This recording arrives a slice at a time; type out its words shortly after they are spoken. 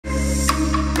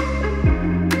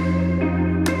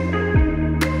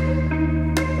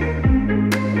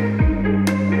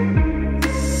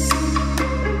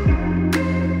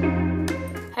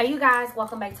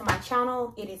welcome back to my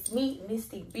channel. It is me,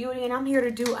 Mystic Beauty, and I'm here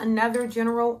to do another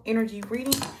general energy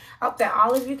reading. I hope that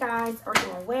all of you guys are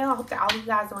doing well. I hope that all of you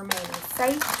guys are remaining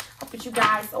safe. I hope that you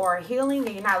guys are healing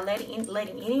and you're not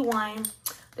letting anyone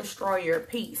destroy your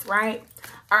peace, right?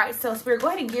 All right, so Spirit, go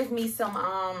ahead and give me some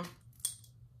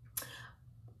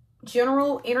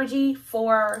general energy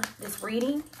for this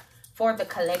reading for the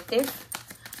collective.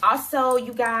 Also,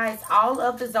 you guys, all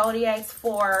of the zodiacs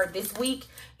for this week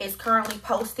is currently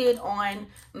posted on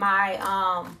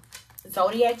my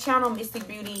Zodiac channel, Mystic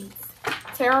Beauty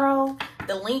Tarot.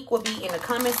 The link will be in the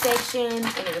comment section, in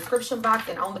the description box,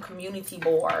 and on the community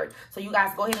board. So you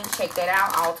guys go ahead and check that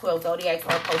out. All 12 zodiacs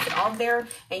are posted on there,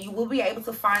 and you will be able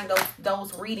to find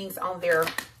those readings on there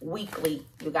weekly,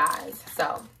 you guys.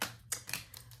 So,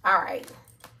 all right.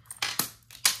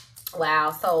 Wow.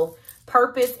 So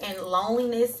purpose and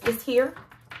loneliness is here.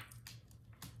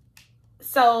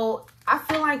 So I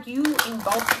feel like you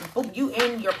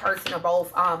and your person are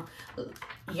both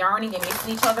yearning and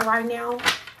missing each other right now.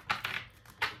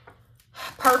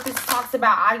 Purpose talks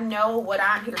about, I know what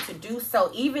I'm here to do.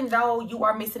 So even though you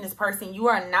are missing this person, you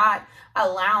are not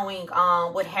allowing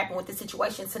what happened with the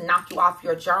situation to knock you off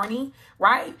your journey,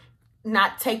 right?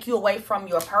 Not take you away from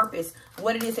your purpose,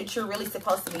 what it is that you're really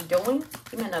supposed to be doing.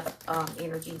 Give me another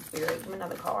energy, Spirit. Give me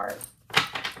another card.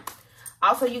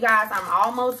 Also, you guys, I'm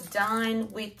almost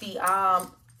done with the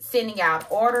sending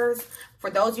out orders. For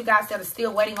those of you guys that are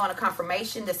still waiting on a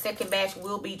confirmation, the second batch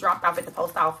will be dropped off at the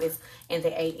post office in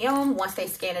the AM. Once they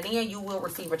scan it in, you will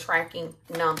receive a tracking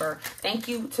number. Thank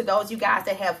you to those of you guys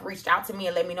that have reached out to me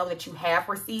and let me know that you have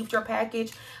received your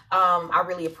package. I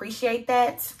really appreciate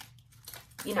that.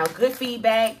 You know, good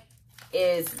feedback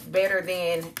is better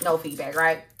than no feedback,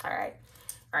 right? All right.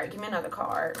 All right, give me another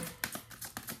card.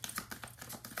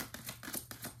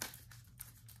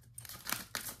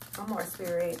 One more,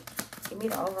 Spirit. Give me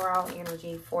the overall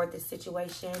energy for this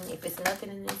situation. If it's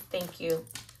nothing in this, thank you.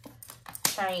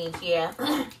 Change, yeah.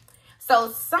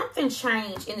 So something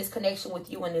changed in this connection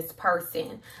with you and this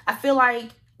person. I feel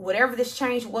like whatever this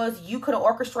change was, you could have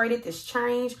orchestrated this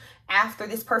change after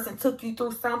this person took you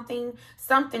through something.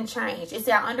 Something changed. It's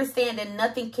that I understand that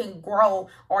nothing can grow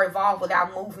or evolve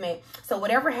without movement. So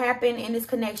whatever happened in this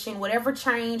connection, whatever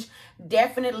changed,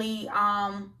 definitely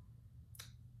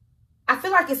I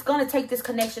feel like it's going to take this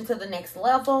connection to the next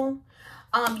level.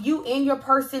 You and your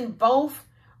person both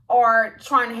are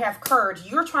trying to have courage.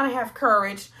 You're trying to have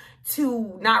courage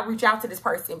to not reach out to this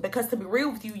person, because to be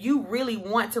real with you, you really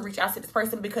want to reach out to this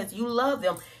person because you love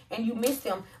them and you miss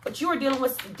them. But you are dealing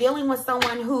with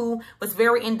someone who was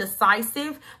very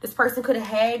indecisive. This person could have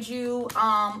had you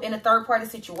in a third party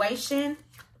situation.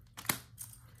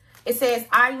 It says,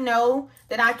 I know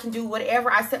that I can do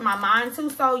whatever I set my mind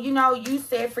to. So, you know, you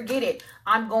said, forget it.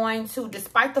 I'm going to,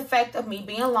 despite the fact of me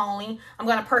being lonely, I'm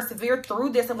going to persevere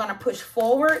through this. I'm going to push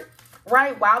forward,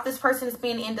 right? While this person is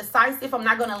being indecisive, I'm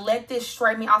not going to let this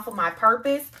stray me off of my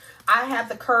purpose. I have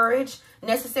the courage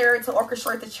necessary to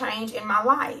orchestrate the change in my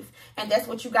life. And that's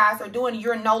what you guys are doing.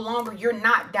 You're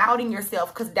not doubting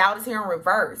yourself, because doubt is here in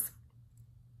reverse.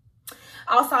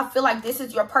 Also, I feel like this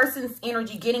is your person's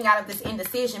energy getting out of this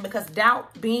indecision, because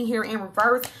doubt being here in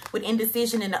reverse with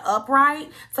indecision in the upright.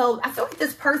 So I feel like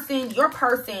this person, your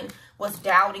person, was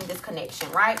doubting this connection,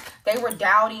 right? They were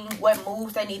doubting what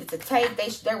moves they needed to take.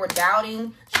 They were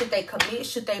doubting, should they commit?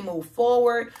 Should they move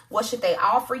forward? What should they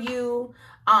offer you?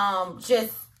 I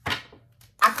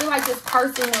feel like this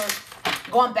person was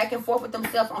going back and forth with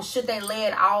themselves on should they lay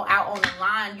it all out on the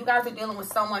line. You guys are dealing with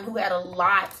someone who had a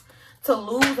lot to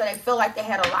lose, or they feel like they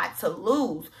had a lot to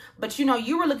lose. But, you know,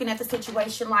 you were looking at the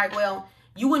situation like, well,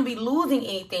 you wouldn't be losing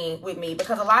anything with me,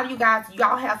 because a lot of you guys,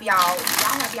 y'all have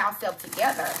yourself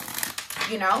together,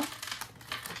 you know.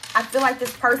 I feel like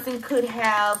this person could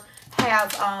have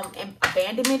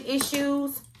abandonment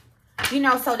issues, you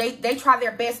know, so they try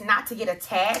their best not to get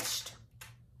attached.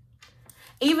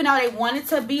 Even though they wanted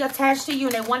to be attached to you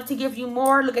and they wanted to give you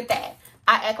more, look at that.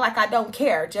 I act like I don't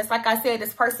care. Just like I said,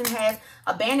 this person has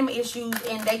abandonment issues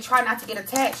and they try not to get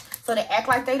attached. So they act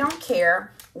like they don't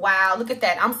care. Wow, look at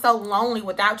that. I'm so lonely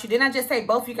without you. Didn't I just say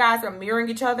both you guys are mirroring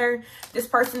each other? This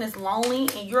person is lonely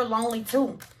and you're lonely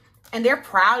too. And they're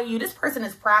proud of you. This person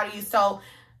is proud of you. So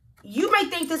you may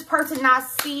think this person not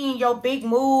seeing your big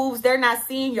moves. They're not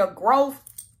seeing your growth.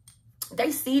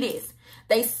 They see this.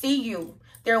 They see you.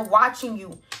 They're watching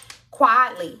you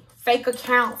quietly. Fake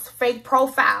accounts, fake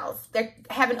profiles. They're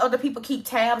having other people keep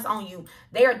tabs on you.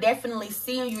 They are definitely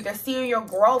seeing you. They're seeing your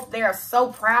growth. They are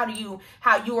so proud of you,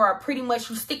 how you are pretty much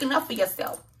sticking up for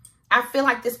yourself. I feel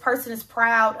like this person is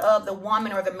proud of the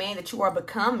woman or the man that you are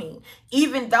becoming,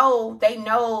 even though they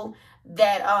know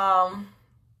that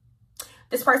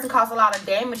This person caused a lot of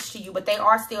damage to you, but they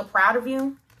are still proud of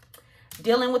you.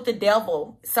 Dealing with the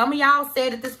devil. Some of y'all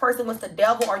said that this person was the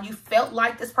devil, or you felt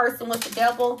like this person was the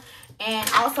devil. And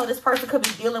also this person could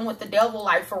be dealing with the devil,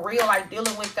 like for real, like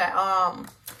dealing with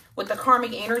the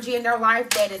karmic energy in their life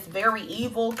that is very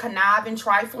evil, conniving,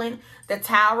 trifling. The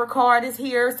Tower card is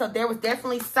here. So there was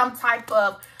definitely some type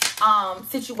of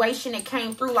situation that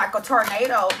came through like a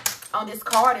tornado on this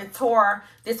card and tore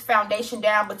this foundation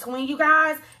down between you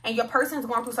guys. And your person is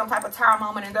going through some type of tower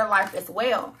moment in their life as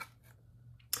well.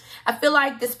 I feel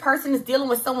like this person is dealing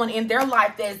with someone in their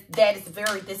life that is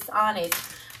very dishonest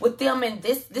with them. And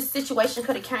this situation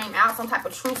could have came out. Some type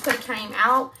of truth could have came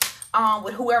out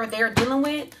with whoever they're dealing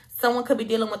with. Someone could be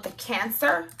dealing with the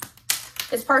cancer.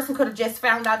 This person could have just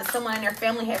found out that someone in their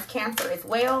family has cancer as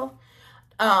well.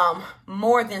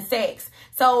 More than sex.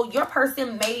 So your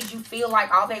person made you feel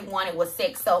like all they wanted was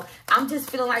sex. So I'm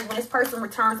just feeling like when this person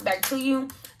returns back to you,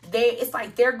 it's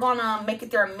like they're gonna make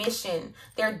it their mission,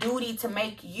 their duty to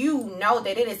make you know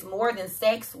that it is more than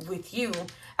sex with you.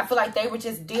 I feel like they were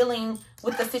just dealing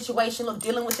with the situation of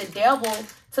dealing with the devil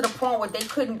to the point where they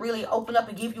couldn't really open up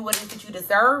and give you what it is that you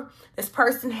deserve. This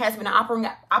person has been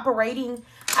operating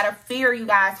out of fear, you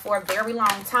guys, for a very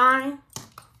long time.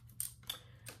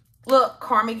 Look,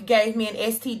 karmic gave me an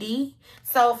STD.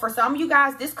 So for some of you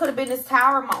guys, this could have been this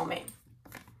Tower moment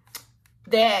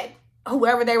that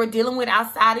whoever they were dealing with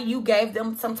outside of you gave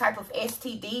them some type of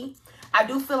STD. I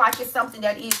do feel like it's something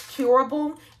that is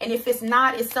curable. And if it's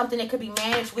not, it's something that could be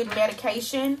managed with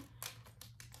medication.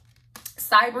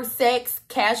 Cyber sex,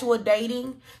 casual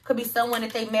dating. Could be someone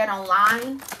that they met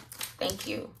online. Thank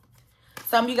you.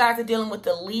 Some of you guys are dealing with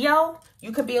the Leo.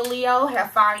 You could be a Leo,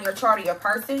 have fire in your chart of your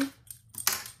person.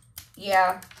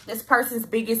 Yeah, this person's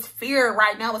biggest fear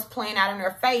right now is playing out in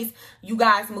their face. You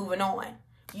guys moving on.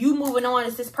 You moving on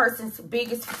is this person's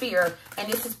biggest fear.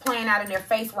 And this is playing out in their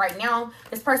face right now.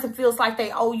 This person feels like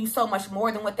they owe you so much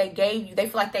more than what they gave you. They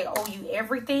feel like they owe you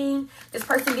everything. This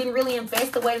person didn't really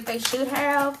invest the way that they should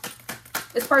have.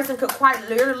 This person could quite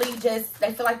literally just,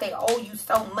 they feel like they owe you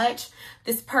so much.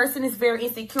 This person is very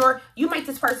insecure. You make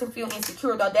this person feel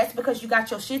insecure, though. That's because you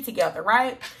got your shit together,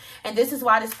 right? And this is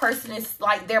why this person is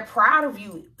like, they're proud of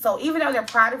you. So even though they're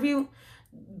proud of you,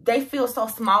 they feel so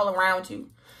small around you.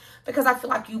 Because I feel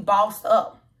like you bossed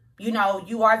up. You know,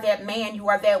 you are that man, you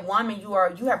are that woman, you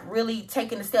have really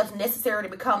taken the steps necessary to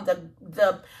become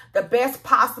the best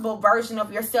possible version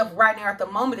of yourself right now at the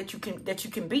moment that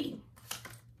you can be.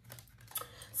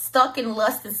 Stuck in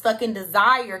lust and stuck in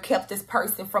desire kept this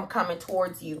person from coming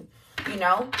towards you. You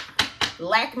know,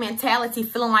 lack mentality,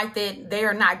 feeling like that they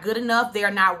are not good enough, they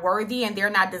are not worthy, and they're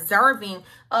not deserving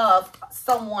of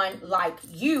someone like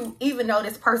you, even though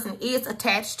this person is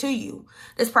attached to you.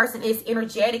 This person is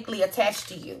energetically attached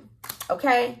to you,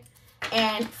 okay?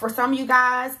 And for some of you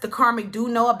guys, the karmic do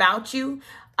know about you.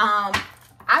 I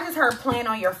just heard playing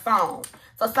on your phone.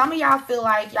 So some of y'all feel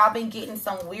like y'all been getting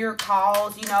some weird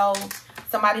calls, you know,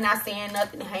 somebody not saying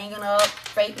nothing, hanging up,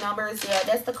 fake numbers. Yeah,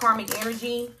 that's the karmic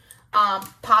energy.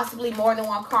 Possibly more than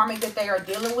one karmic that they are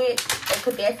dealing with. They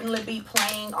could definitely be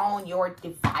playing on your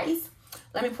device.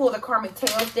 Let me pull the Karmic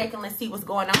Tails deck and let's see what's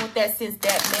going on with that since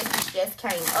that message just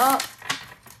came up.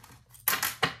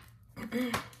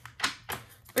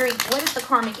 Spirit, what is the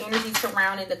karmic energy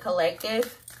surrounding the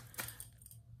collective?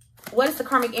 What is the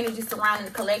karmic energy surrounding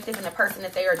the collective and the person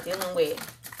that they are dealing with?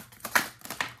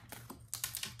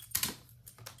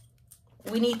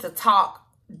 We need to talk.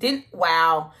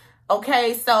 Wow.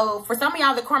 Okay, so for some of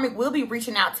y'all, the karmic will be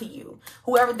reaching out to you.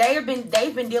 Whoever they've been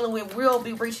dealing with will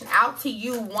be reaching out to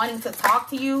you, wanting to talk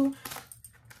to you.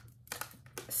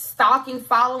 Stalking,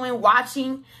 following,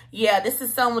 watching. Yeah, this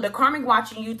is someone, the karmic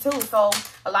watching you too. So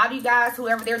a lot of you guys,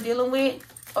 whoever they're dealing with,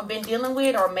 or been dealing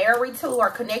with, or married to, or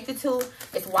connected to,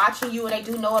 is watching you and they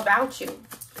do know about you.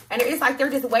 And it's like they're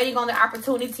just waiting on the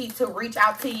opportunity to reach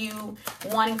out to you,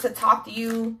 wanting to talk to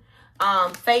you.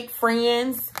 Fake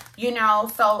friends, you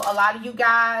know. So a lot of you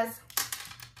guys,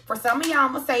 for some of y'all,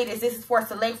 I'm gonna say this is for a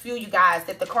select few you guys,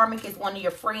 that the karmic is one of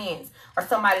your friends or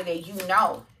somebody that you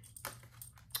know.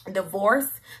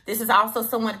 Divorce, this is also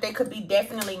someone that they could be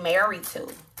definitely married to.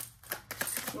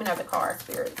 Give me another card,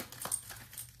 Spirit.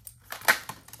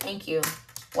 Thank you.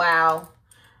 Wow.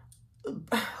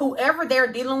 Whoever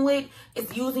they're dealing with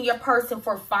is using your person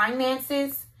for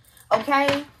finances,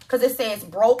 okay? Because it says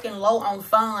broke and low on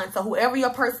funds. So whoever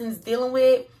your person is dealing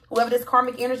with, whoever this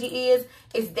karmic energy is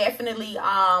definitely,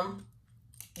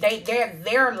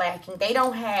 they're lacking. They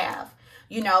don't have,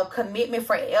 you know, commitment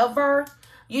forever,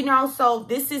 you know. So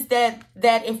this is that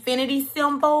infinity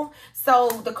symbol. So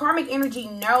the karmic energy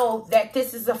know that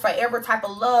this is a forever type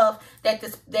of love, that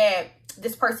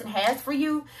this person has for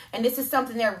you. And this is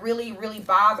something that really, really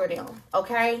bothered them,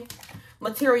 okay?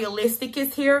 Materialistic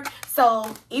is here.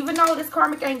 So even though this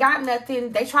karmic ain't got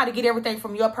nothing, they try to get everything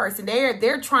from your person.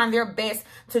 They're trying their best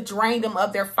to drain them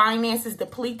of their finances,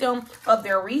 deplete them of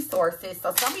their resources.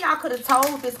 So some of y'all could have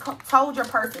told your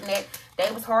person that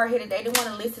they was hard-headed. They didn't want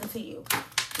to listen to you,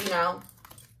 you know.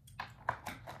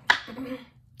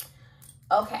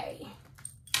 Okay.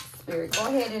 Spirit, go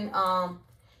ahead and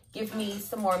give me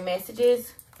some more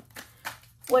messages.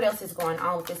 What else is going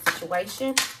on with this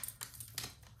situation?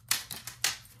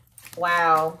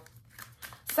 Wow.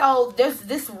 So there's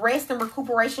this rest and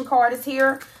recuperation card is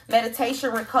here.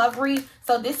 Meditation, recovery.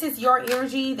 So this is your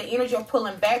energy, the energy of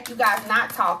pulling back. You guys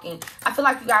not talking. I feel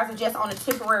like you guys are just on a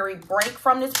temporary break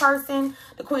from this person.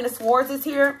 The Queen of Swords is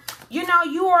here. You know,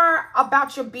 you are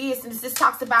about your business. This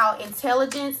talks about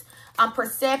intelligence,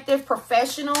 perceptive,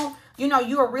 professional. You know,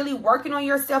 you are really working on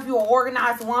yourself. You're an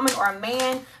organized woman or a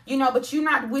man, you know, but you're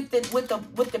not with the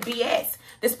BS.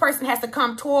 This person has to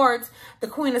come towards the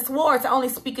Queen of Swords, only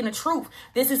speaking the truth.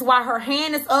 This is why her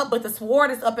hand is up, but the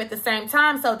sword is up at the same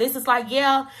time. So this is like,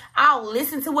 yeah, I'll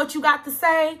listen to what you got to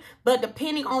say, but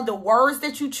depending on the words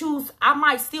that you choose, I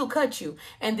might still cut you.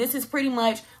 And this is pretty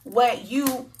much what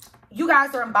you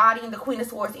guys are embodying the Queen of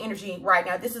Swords energy right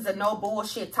now. This is a no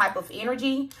bullshit type of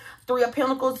energy. Three of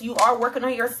Pentacles, you are working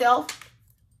on yourself.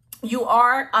 You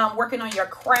are working on your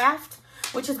craft,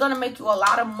 which is going to make you a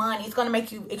lot of money. It's going to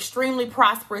make you extremely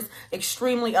prosperous,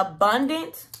 extremely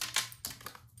abundant.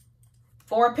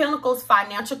 Four of Pentacles,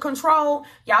 financial control.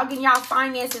 Y'all getting y'all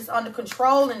finances under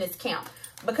control in this camp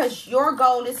because your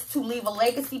goal is to leave a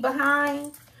legacy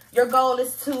behind. Your goal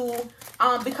is to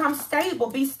become stable,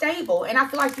 be stable. And I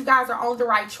feel like you guys are on the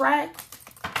right track.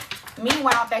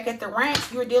 Meanwhile, back at the ranch,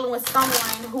 you're dealing with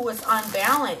someone who is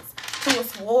unbalanced. Two of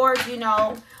Swords, you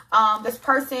know. This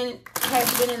person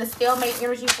has been in a stalemate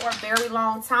energy for a very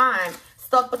long time.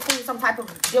 Stuck between some type of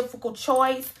difficult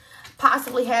choice.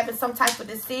 Possibly having some type of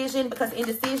decision because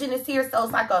indecision is here. So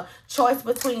it's like a choice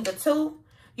between the two.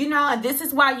 You know, and this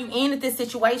is why you ended this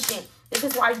situation. This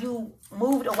is why you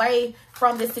moved away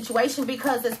from this situation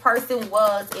because this person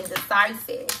was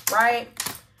indecisive, right?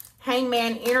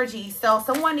 Hangman energy. So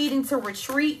someone needing to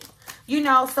retreat, you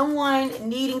know, someone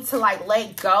needing to like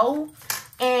let go.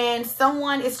 And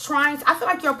someone is trying to, I feel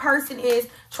like your person is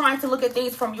trying to look at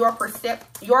things from your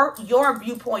your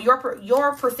viewpoint,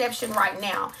 your perception right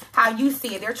now, how you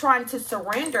see it. They're trying to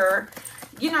surrender.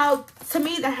 You know, to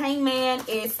me, the Hangman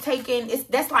is taking,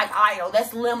 that's like idle,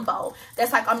 that's limbo.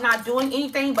 That's like, I'm not doing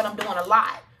anything, but I'm doing a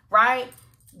lot, right?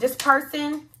 This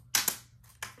person,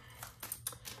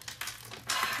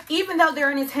 even though they're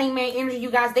in this Hangman energy,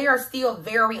 you guys, they are still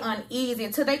very uneasy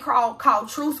until they call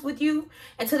truce with you,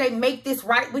 until they make this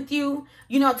right with you,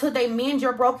 you know, until they mend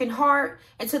your broken heart,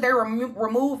 until they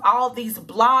remove all these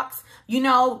blocks. You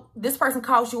know, this person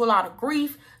caused you a lot of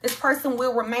grief. This person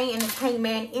will remain in this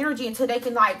Hangman energy until they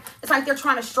can, like, it's like they're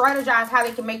trying to strategize how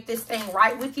they can make this thing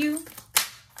right with you.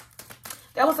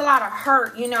 There was a lot of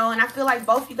hurt, you know, and I feel like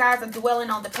both you guys are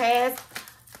dwelling on the past.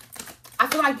 I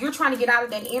feel like you're trying to get out of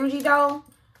that energy, though.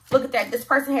 Look at that. This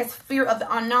person has fear of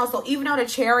the unknown. So even though the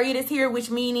Chariot is here, which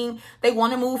meaning they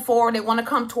want to move forward, they want to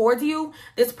come towards you,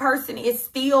 this person is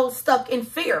still stuck in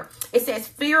fear. It says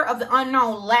fear of the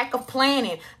unknown, lack of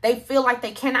planning. They feel like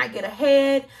they cannot get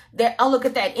ahead. Oh, look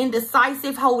at that.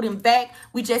 Indecisive, holding back.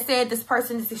 We just said this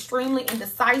person is extremely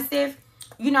indecisive.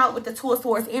 You know, with the Two of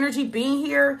Swords energy being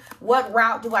here, what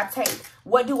route do I take?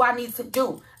 What do I need to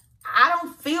do? I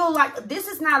don't feel like this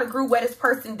is not a group where this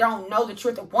person don't know the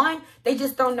truth of one. They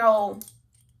just don't know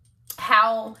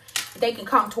how they can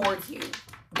come towards you.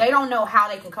 They don't know how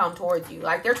they can come towards you.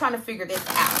 Like they're trying to figure this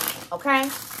out. Okay.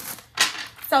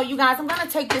 So you guys, I'm going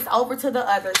to take this over to the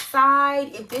other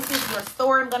side. If this is your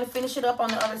story, I'm going to finish it up on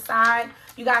the other side.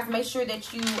 You guys make sure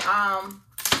that you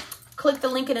click the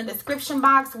link in the description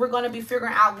box. We're going to be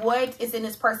figuring out what is in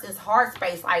this person's heart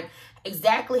space. Like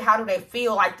exactly how do they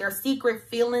feel, like their secret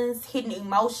feelings, hidden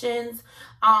emotions,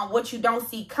 what you don't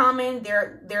see coming.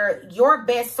 They're your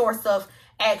best source of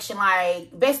action, like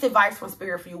best advice from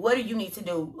Spirit for you. What do you need to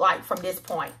do, like from this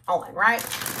point on, right?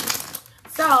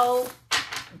 So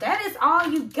that is all,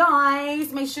 you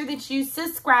guys. Make sure that you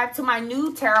subscribe to my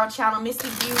new tarot channel,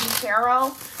 Mystic Beauutie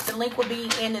Tarot. The link will be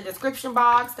in the description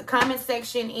box, the comment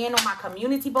section, and on my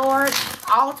community board.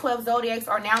 All 12 zodiacs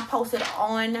are now posted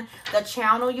on the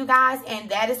channel, you guys. And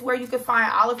that is where you can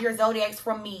find all of your zodiacs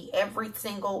from me every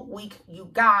single week, you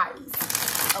guys.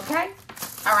 Okay?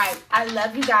 All right. I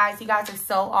love you guys. You guys are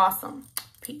so awesome.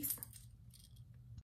 Peace.